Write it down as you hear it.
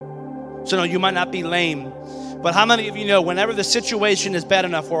So no, you might not be lame, but how many of you know whenever the situation is bad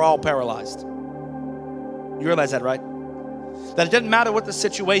enough, we're all paralyzed? You realize that, right? That it doesn't matter what the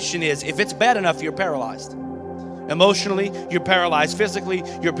situation is. If it's bad enough, you're paralyzed. Emotionally, you're paralyzed. Physically,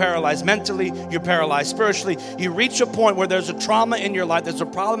 you're paralyzed. Mentally, you're paralyzed. Spiritually, you reach a point where there's a trauma in your life, there's a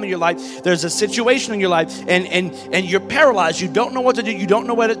problem in your life, there's a situation in your life, and you're paralyzed. You don't know what to do. You don't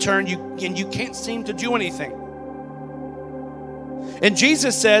know where to turn. You can't seem to do anything. And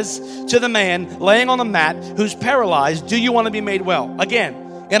Jesus says to the man laying on the mat who's paralyzed, do you want to be made well? Again,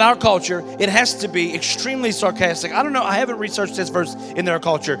 in our culture, it has to be extremely sarcastic. I don't know. I haven't researched this verse in their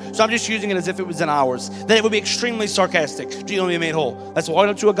culture, so I'm just using it as if it was in ours. That it would be extremely sarcastic. Do you want me to be made whole? That's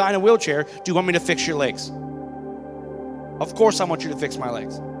walking up to a guy in a wheelchair. Do you want me to fix your legs? Of course I want you to fix my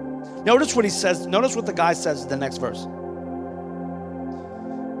legs. Notice what he says. Notice what the guy says in the next verse.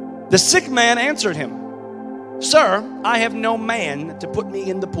 The sick man answered him, Sir, I have no man to put me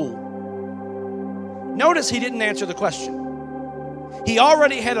in the pool. Notice he didn't answer the question. He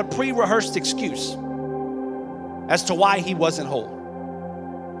already had a pre-rehearsed excuse as to why he wasn't whole.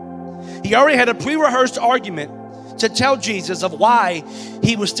 He already had a pre-rehearsed argument to tell Jesus of why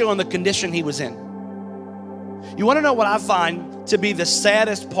he was still in the condition he was in. You want to know what I find to be the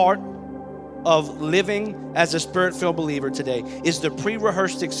saddest part of living as a spirit-filled believer today is the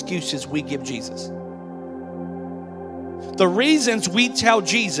pre-rehearsed excuses we give Jesus. The reasons we tell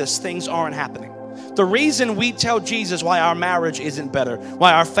Jesus things aren't happening. The reason we tell Jesus why our marriage isn't better,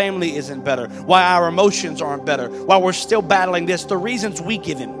 why our family isn't better, why our emotions aren't better, why we're still battling this, the reasons we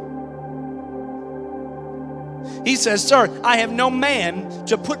give him. He says, Sir, I have no man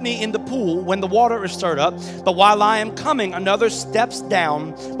to put me in the pool when the water is stirred up, but while I am coming, another steps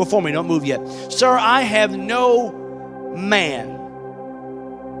down before me. Don't move yet. Sir, I have no man.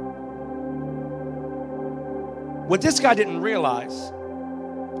 What this guy didn't realize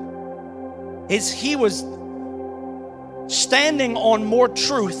is he was standing on more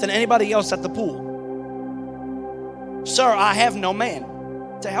truth than anybody else at the pool. Sir, I have no man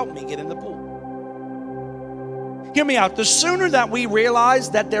to help me get in the pool. Hear me out. The sooner that we realize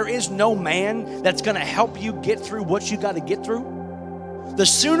that there is no man that's going to help you get through what you got to get through, the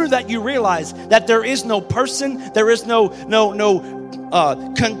sooner that you realize that there is no person, there is no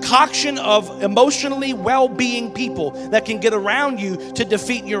concoction of emotionally well-being people that can get around you to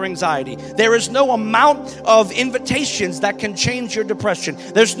defeat your anxiety. There is no amount of invitations that can change your depression.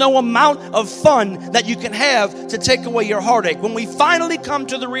 There's no amount of fun that you can have to take away your heartache. When we finally come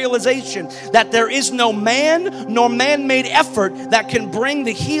to the realization that there is no man nor man-made effort that can bring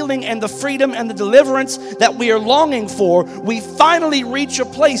the healing and the freedom and the deliverance that we are longing for, we finally reach a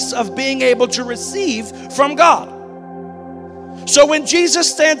place of being able to receive from God. So when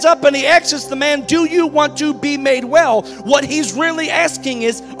Jesus stands up and he asks the man, do you want to be made well? What he's really asking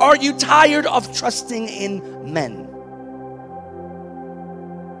is, are you tired of trusting in men?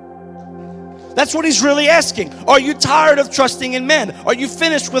 That's what he's really asking. Are you tired of trusting in men? Are you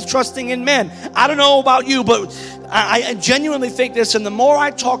finished with trusting in men? I don't know about you, but I genuinely think this, and the more I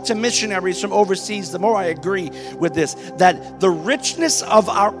talk to missionaries from overseas, the more I agree with this, that the richness of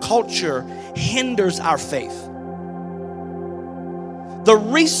our culture hinders our faith. The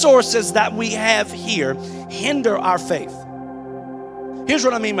resources that we have here hinder our faith. Here's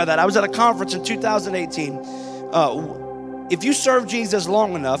what I mean by that. I was at a conference in 2018. If you serve Jesus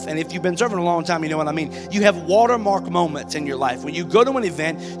long enough, and if you've been serving a long time, you know what I mean. You have watermark moments in your life. When you go to an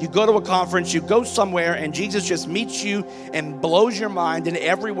event, you go to a conference, you go somewhere, and Jesus just meets you and blows your mind in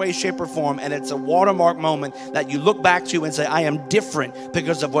every way, shape, or form. And it's a watermark moment that you look back to and say, I am different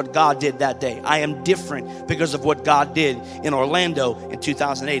because of what God did that day. I am different because of what God did in Orlando in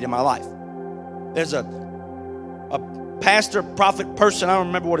 2008 in my life. There's a pastor, prophet, person, I don't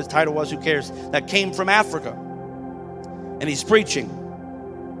remember what his title was, who cares, that came from Africa. And he's preaching.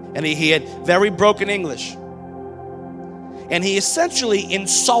 And he had very broken English. And he essentially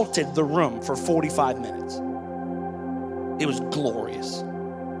insulted the room for 45 minutes. It was glorious.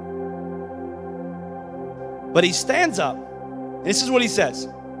 But he stands up. And this is what he says.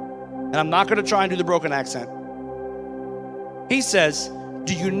 And I'm not going to try and do the broken accent. He says,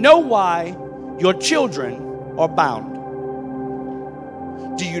 do you know why your children are bound?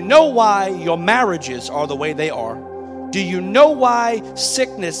 Do you know why your marriages are the way they are? Do you know why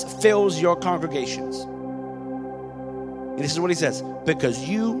sickness fills your congregations? And this is what he says. Because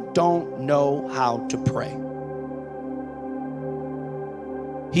you don't know how to pray.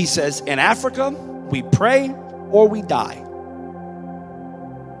 He says, in Africa, we pray or we die.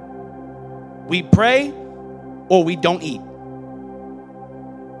 We pray or we don't eat.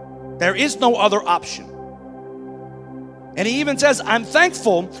 There is no other option. And he even says, I'm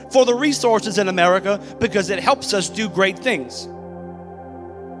thankful for the resources in America because it helps us do great things.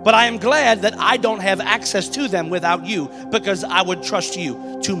 But I am glad that I don't have access to them without you, because I would trust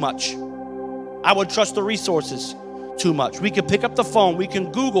you too much. I would trust the resources too much. We could pick up the phone, we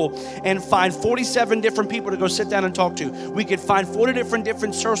can Google and find 47 different people to go sit down and talk to. We could find 40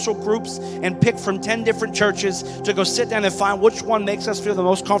 different social groups and pick from 10 different churches to go sit down and find which one makes us feel the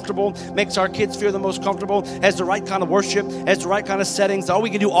most comfortable, makes our kids feel the most comfortable, has the right kind of worship, has the right kind of settings.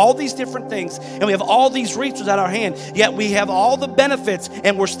 We can do all these different things, and we have all these resources at our hand, yet we have all the benefits,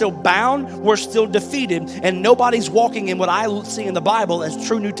 and we're still bound, we're still defeated, and nobody's walking in what I see in the Bible as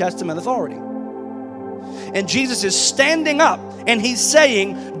true New Testament authority. And Jesus is standing up and he's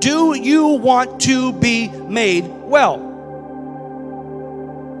saying, do you want to be made well?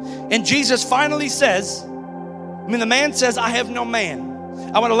 And Jesus finally says, the man says, I have no man.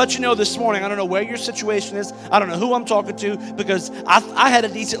 I want to let you know this morning, I don't know where your situation is. I don't know who I'm talking to, because I had a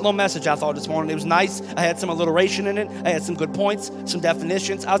decent little message, I thought, this morning. It was nice. I had some alliteration in it. I had some good points, some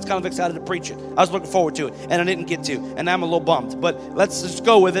definitions. I was kind of excited to preach it. I was looking forward to it, and I didn't get to. And now I'm a little bummed. But let's just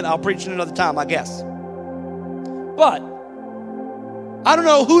go with it. I'll preach it another time, I guess. But I don't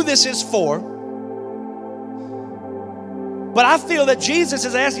know who this is for, but I feel that Jesus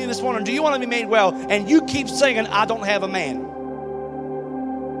is asking you this morning, do you want to be made well? And you keep saying, I don't have a man.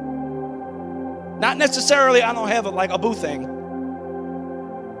 Not necessarily I don't have a boo thing.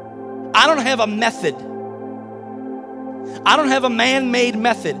 I don't have a method. I don't have a man-made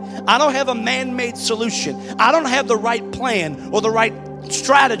method. I don't have a man-made solution. I don't have the right plan or the right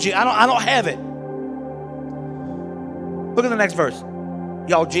strategy. I don't have it. Look at the next verse.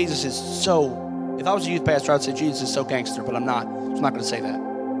 Y'all, Jesus is so, if I was a youth pastor, I'd say Jesus is so gangster, but I'm not. I'm not going to say that.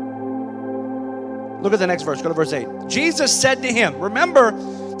 Look at the next verse. Go to verse 8. Jesus said to him, remember,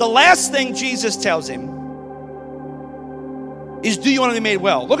 the last thing Jesus tells him is, do you want to be made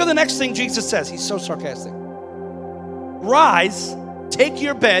well? Look at the next thing Jesus says. He's so sarcastic. Rise, take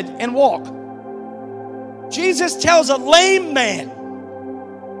your bed, and walk. Jesus tells a lame man,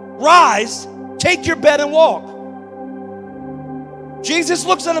 rise, take your bed, and walk. Jesus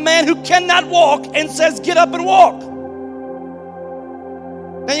looks at a man who cannot walk and says, get up and walk.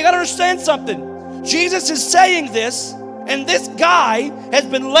 Now you got to understand something. Jesus is saying this, and this guy has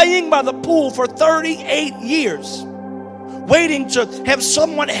been laying by the pool for 38 years, waiting to have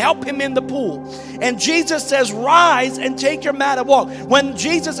someone help him in the pool. And Jesus says, rise and take your mat and walk. When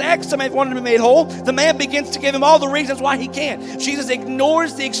Jesus asks him if he wanted to be made whole, the man begins to give him all the reasons why he can't. Jesus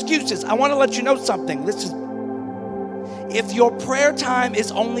ignores the excuses. I want to let you know something. If your prayer time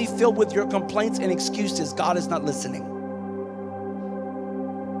is only filled with your complaints and excuses, God is not listening.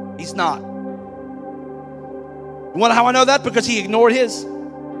 He's not. You want to know how I know that? Because he ignored his.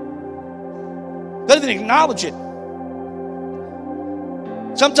 Doesn't even acknowledge it.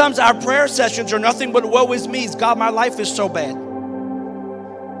 Sometimes our prayer sessions are nothing but woe is me. God, my life is so bad.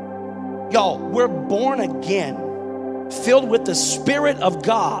 Y'all, we're born again, filled with the Spirit of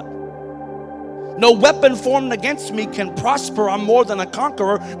God. No weapon formed against me can prosper. I'm more than a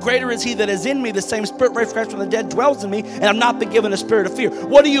conqueror. Greater is he that is in me. The same Spirit raised Christ from the dead dwells in me, and I've not been given a spirit of fear.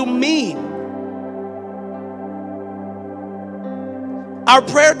 What do you mean? Our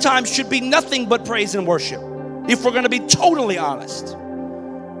prayer time should be nothing but praise and worship, if we're going to be totally honest.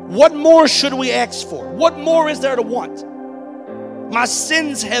 What more should we ask for? What more is there to want? My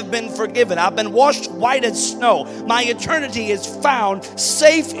sins have been forgiven. I've been washed white as snow. My eternity is found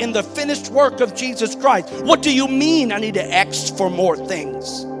safe in the finished work of Jesus Christ. What do you mean I need to ask for more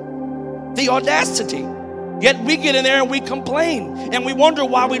things? The audacity. Yet we get in there and we complain and we wonder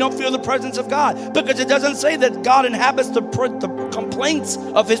why we don't feel the presence of God, because it doesn't say that God inhabits the complaints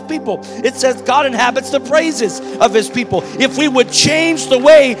of his people. It says God inhabits the praises of his people. If we would change the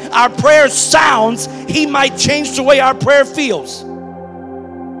way our prayer sounds, he might change the way our prayer feels.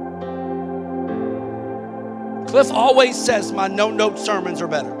 Cliff always says my no-note sermons are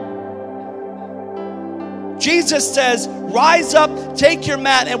better. Jesus says, rise up, take your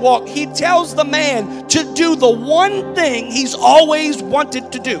mat, and walk. He tells the man to do the one thing he's always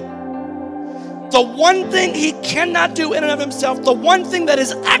wanted to do. The one thing he cannot do in and of himself, the one thing that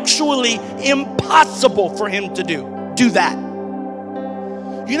is actually impossible for him to do. Do that.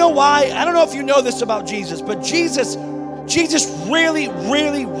 You know why? I don't know if you know this about Jesus, but Jesus really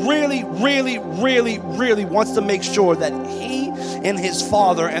wants to make sure that he and his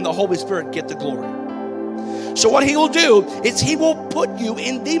Father and the Holy Spirit get the glory. So what he will do is he will put you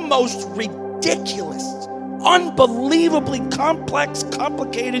in the most ridiculous, unbelievably complex,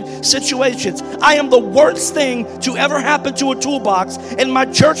 complicated situations. I am the worst thing to ever happen to a toolbox, and my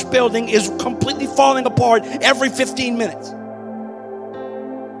church building is completely falling apart every 15 minutes.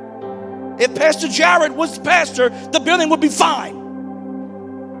 If Pastor Jared was pastor, the building would be fine.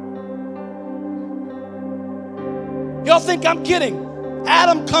 Y'all think I'm kidding?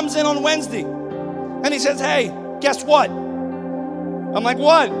 Adam comes in on Wednesday and he says, hey, guess what? I'm like,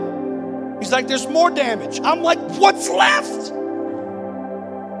 what? He's like, there's more damage. I'm like, what's left?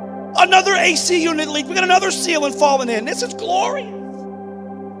 Another AC unit leak. We got another ceiling falling in. This is glorious.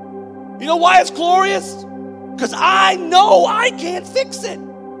 You know why it's glorious? Because I know I can't fix it.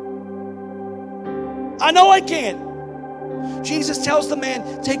 I know I can't. Jesus tells the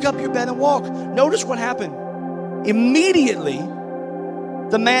man, take up your bed and walk. Notice what happened. Immediately,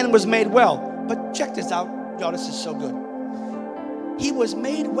 the man was made well. But check this out. Y'all, this is so good. He was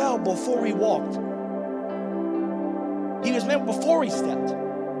made well before he walked. He was made before he stepped.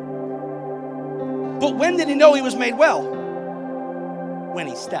 But when did he know he was made well? When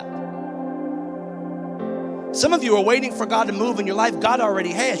he stepped. Some of you are waiting for God to move in your life. God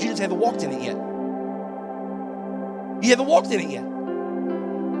already has. You just haven't walked in it yet. You haven't walked in it yet.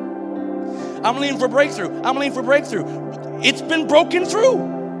 I'm believing for breakthrough. I'm believing for breakthrough. It's been broken through.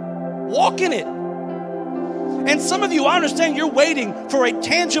 Walk in it. And some of you, I understand you're waiting for a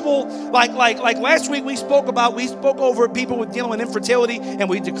tangible, like last week we spoke over people with dealing with infertility, and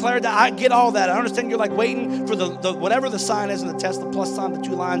we declared that. I get all that. I understand you're like waiting for the whatever the sign is in the test, the plus sign, the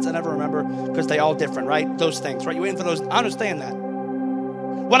 2 lines, I never remember because they all different, right? Those things, right? You're waiting for those. I understand that.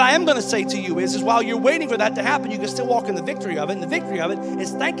 What I am going to say to you is while you're waiting for that to happen, you can still walk in the victory of it. And the victory of it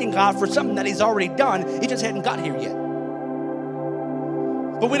is thanking God for something that he's already done. He just hadn't got here yet.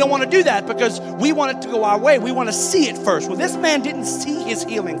 But we don't want to do that because we want it to go our way. We want to see it first. Well, this man didn't see his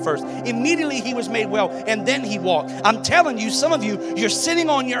healing first. Immediately he was made well, and then he walked. I'm telling you, some of you, you're sitting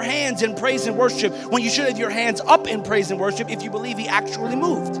on your hands in praise and worship when you should have your hands up in praise and worship if you believe he actually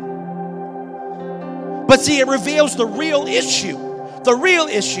moved. But see, it reveals the real issue. The real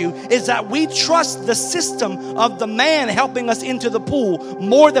issue is that we trust the system of the man helping us into the pool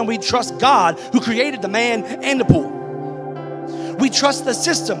more than we trust God who created the man and the pool. We trust the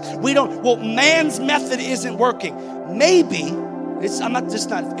system. We don't, well, man's method isn't working. Maybe, it's not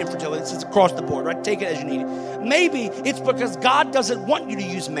infertility, it's across the board, right? Take it as you need it. Maybe it's because God doesn't want you to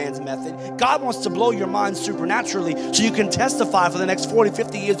use man's method. God wants to blow your mind supernaturally so you can testify for the next 40,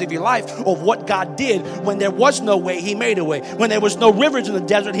 50 years of your life of what God did. When there was no way, he made a way. When there was no rivers in the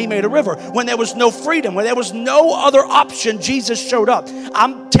desert, he made a river. When there was no freedom, when there was no other option, Jesus showed up.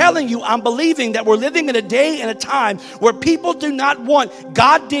 I'm telling you, I'm believing that we're living in a day and a time where people do not want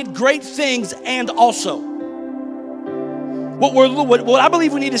God did great things and also. What I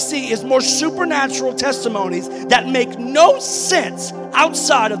believe we need to see is more supernatural testimonies that make no sense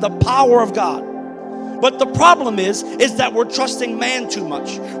outside of the power of God. But the problem is that we're trusting man too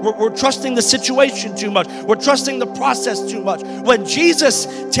much. We're trusting the situation too much. We're trusting the process too much. When Jesus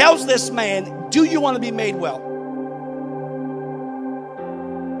tells this man, do you want to be made well?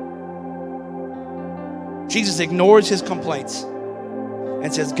 Jesus ignores his complaints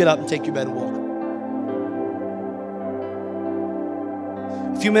and says, get up and take your bed and walk.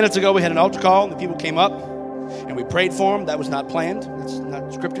 A few minutes ago, we had an altar call, and the people came up, and we prayed for them. That was not planned. That's not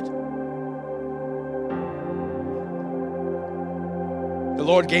scripted. The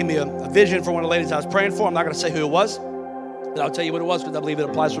Lord gave me a vision for one of the ladies I was praying for. I'm not going to say who it was, but I'll tell you what it was because I believe it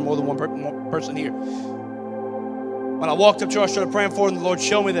applies for more than one person here. When I walked up to her, I started praying for her, and the Lord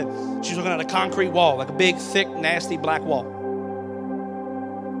showed me that she was looking at a concrete wall, like a big, thick, nasty black wall.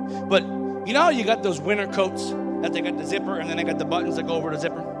 But you know how you got those winter coats that they got the zipper and then they got the buttons that go over the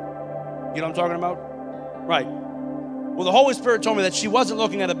zipper? You know what I'm talking about? Right. Well, the Holy Spirit told me that she wasn't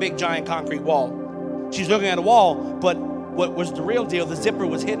looking at a big, giant concrete wall. She's looking at a wall, but what was the real deal, the zipper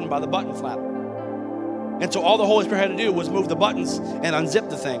was hidden by the button flap. And so all the Holy Spirit had to do was move the buttons and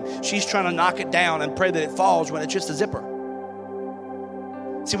unzip the thing. She's trying to knock it down and pray that it falls when it's just a zipper.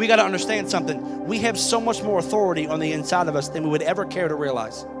 See, we got to understand something. We have so much more authority on the inside of us than we would ever care to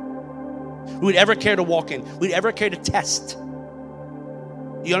realize. We would ever care to walk in. We'd ever care to test.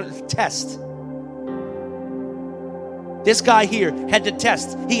 Test. This guy here had to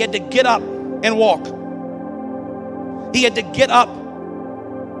test. He had to get up and walk. He had to get up.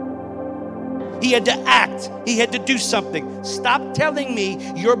 He had to act. He had to do something. Stop telling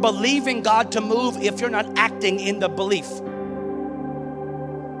me you're believing God to move if you're not acting in the belief.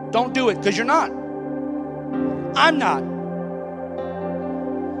 Don't do it because you're not. I'm not.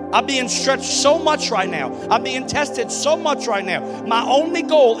 I'm being stretched so much right now. I'm being tested so much right now. My only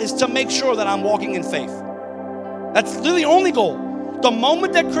goal is to make sure that I'm walking in faith. That's literally the only goal. The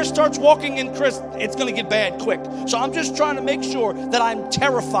moment that Chris starts walking in Chris, it's going to get bad quick. So I'm just trying to make sure that I'm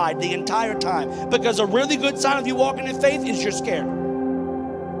terrified the entire time, because a really good sign of you walking in faith is you're scared.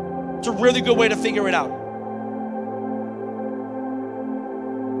 It's a really good way to figure it out.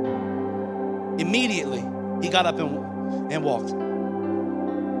 Immediately, he got up and walked.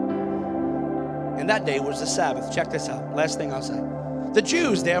 And that day was the Sabbath. Check this out. Last thing I'll say. The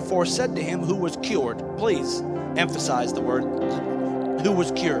Jews therefore said to him who was cured. Please emphasize the word who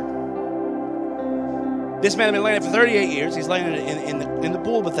was cured. This man had been laying for 38 years. He's laying in the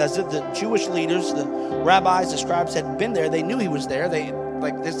pool of Bethesda. The Jewish leaders, the rabbis, the scribes had been there. They knew he was there. He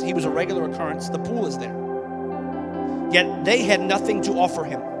was a regular occurrence. The pool is there. Yet they had nothing to offer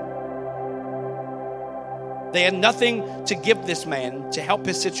him. They had nothing to give this man to help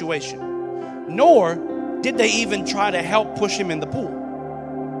his situation. Nor did they even try to help push him in the pool.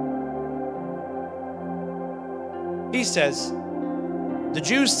 He says, the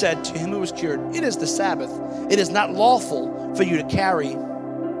Jews said to him who was cured, "It is the Sabbath. It is not lawful for you to carry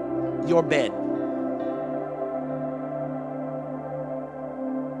your bed."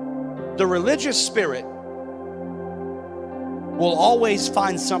 The religious spirit will always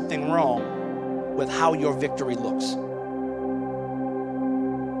find something wrong with how your victory looks.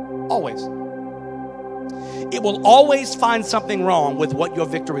 Always. It will always find something wrong with what your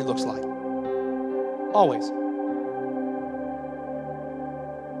victory looks like. Always.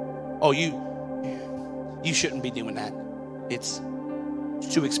 Oh, you shouldn't be doing that. It's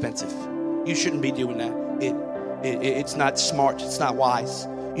too expensive. You shouldn't be doing that. It's not smart. It's not wise.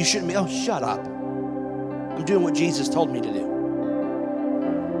 You shouldn't be. Oh, shut up. I'm doing what Jesus told me to do.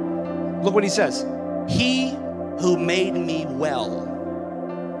 Look what he says. He who made me well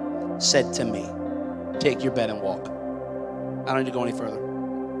said to me, "Take your bed and walk." I don't need to go any further.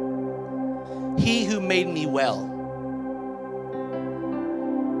 He who made me well.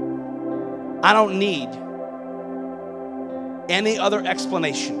 I don't need any other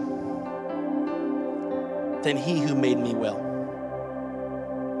explanation than he who made me well.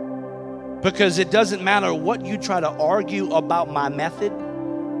 Because it doesn't matter what you try to argue about my method.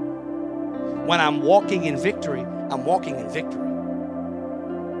 When I'm walking in victory, I'm walking in victory.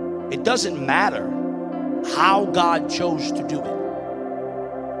 It doesn't matter how God chose to do it.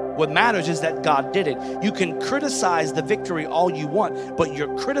 What matters is that God did it. You can criticize the victory all you want, but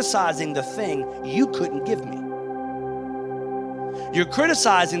you're criticizing the thing you couldn't give me. You're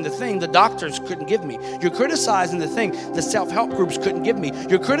criticizing the thing the doctors couldn't give me. You're criticizing the thing the self-help groups couldn't give me.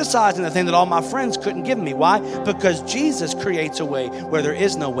 You're criticizing the thing that all my friends couldn't give me. Why? Because Jesus creates a way where there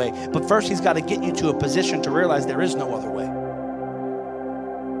is no way. But first, he's got to get you to a position to realize there is no other way.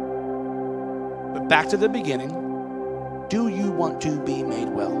 But back to the beginning. Do you want to be made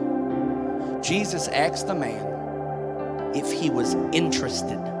well? Jesus asked the man if he was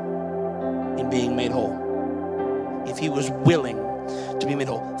interested in being made whole. If he was willing to be made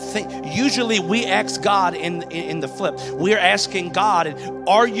whole. Usually we ask God in the flip. We're asking God,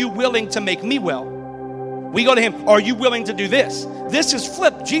 are you willing to make me well? We go to him, are you willing to do this? This is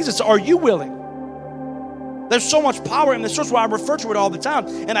flip. Jesus, are you willing? There's so much power in this. That's why I refer to it all the time.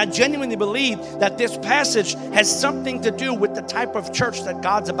 And I genuinely believe that this passage has something to do with the type of church that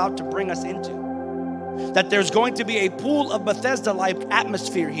God's about to bring us into. That there's going to be a pool of Bethesda-like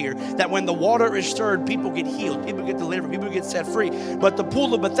atmosphere here. That when the water is stirred, people get healed, people get delivered, people get set free. But the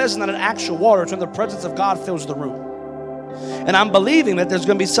pool of Bethesda is not an actual water. It's when the presence of God fills the room. And I'm believing that there's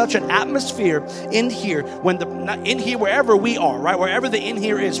going to be such an atmosphere in here, wherever we are, right? Wherever the in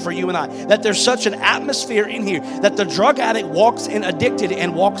here is for you and I, that there's such an atmosphere in here that the drug addict walks in addicted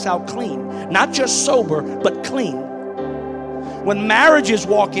and walks out clean. Not just sober, but clean. When marriages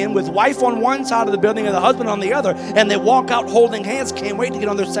walk in with wife on one side of the building and the husband on the other, and they walk out holding hands, can't wait to get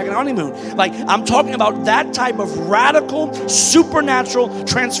on their second honeymoon. Like, I'm talking about that type of radical, supernatural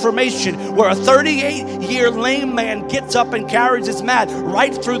transformation where a 38-year lame man gets up and carries his mat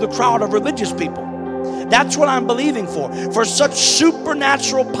right through the crowd of religious people. That's what I'm believing for such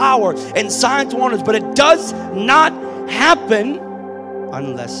supernatural power and signs and wonders. But it does not happen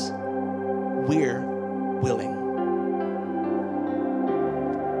unless we're willing.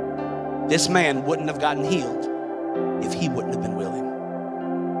 This man wouldn't have gotten healed if he wouldn't have been willing.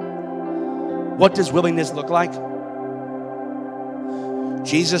 What does willingness look like?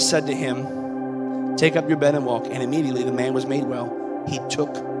 Jesus said to him, "Take up your bed and walk." And immediately the man was made well. He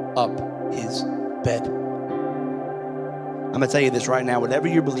took up his bed. I'm going to tell you this right now. Whatever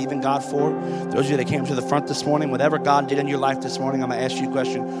you're believing God for, those of you that came to the front this morning, whatever God did in your life this morning, I'm going to ask you a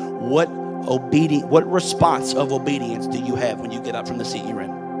question. What response of obedience do you have when you get up from the seat you're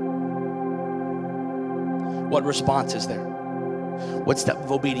in? What response is there? What step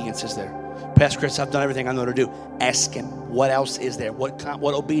of obedience is there? Pastor Chris, I've done everything I know to do. Ask him, what else is there? What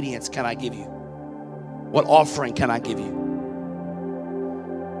obedience can I give you? What offering can I give you?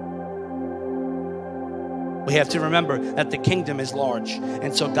 We have to remember that the kingdom is large.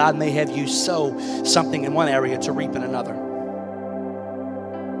 And so God may have you sow something in one area to reap in another.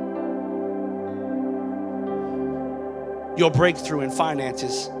 Your breakthrough in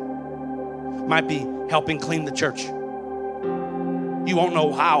finances might be helping clean the church. You won't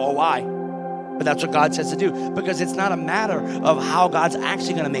know how or why, but that's what God says to do. Because it's not a matter of how God's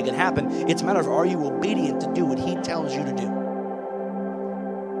actually going to make it happen. It's a matter of, are you obedient to do what he tells you to do?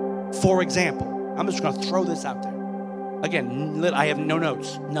 For example, I'm just going to throw this out there. Again, I have no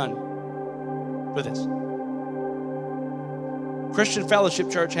notes, none for this. Christian Fellowship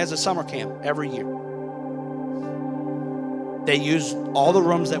Church has a summer camp every year. They use all the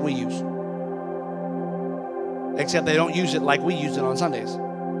rooms that we use. Except they don't use it like we use it on Sundays.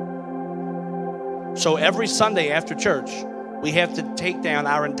 So every Sunday after church, we have to take down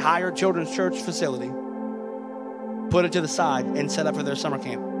our entire children's church facility, put it to the side, and set up for their summer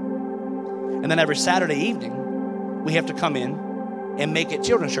camp. And then every Saturday evening, we have to come in and make it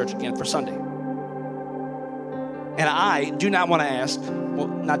children's church again for Sunday. And I do not want to ask,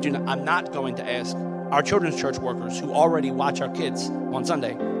 I'm not going to ask our children's church workers who already watch our kids on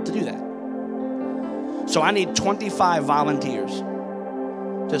Sunday to do that. So I need 25 volunteers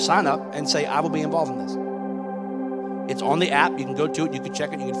to sign up and say, I will be involved in this. It's on the app. You can go to it. You can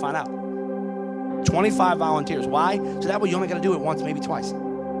check it. You can find out. 25 volunteers. Why? So that way you only got to do it once, maybe twice.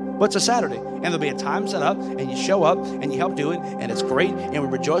 But it's a Saturday, and there'll be a time set up, and you show up, and you help do it, and it's great, and we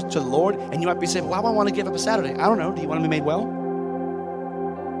rejoice to the Lord. And you might be saying, why do I want to give up a Saturday? I don't know. Do you want to be made well?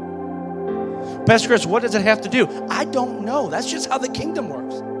 Pastor Chris, what does it have to do? I don't know. That's just how the kingdom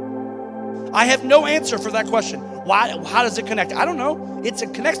works. I have no answer for that question. Why? How does it connect? I don't know. It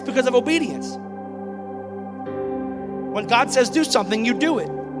connects because of obedience. When God says do something, you do it,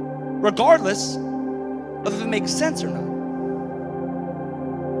 regardless of if it makes sense or not.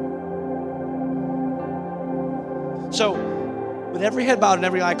 So, with every head bowed and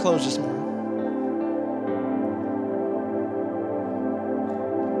every eye closed this morning,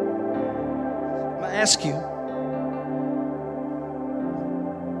 I'm going to ask you,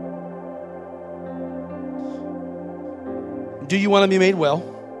 do you want to be made well?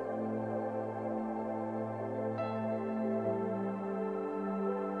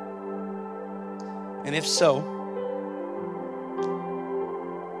 And if so,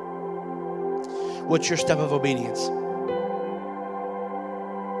 what's your step of obedience?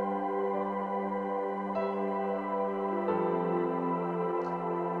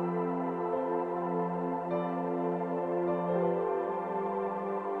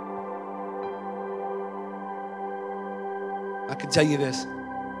 I can tell you this.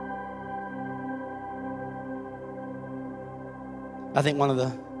 I think one of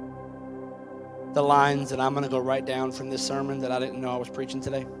the lines that I'm going to go write down from this sermon that I didn't know I was preaching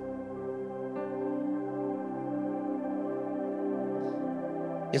today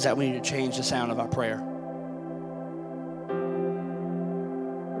is that we need to change the sound of our prayer.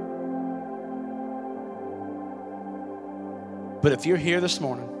 But if you're here this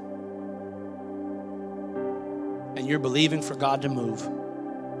morning and you're believing for God to move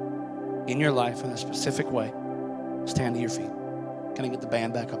in your life in a specific way, stand to your feet. Can I get the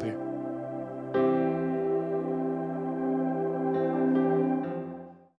band back up here?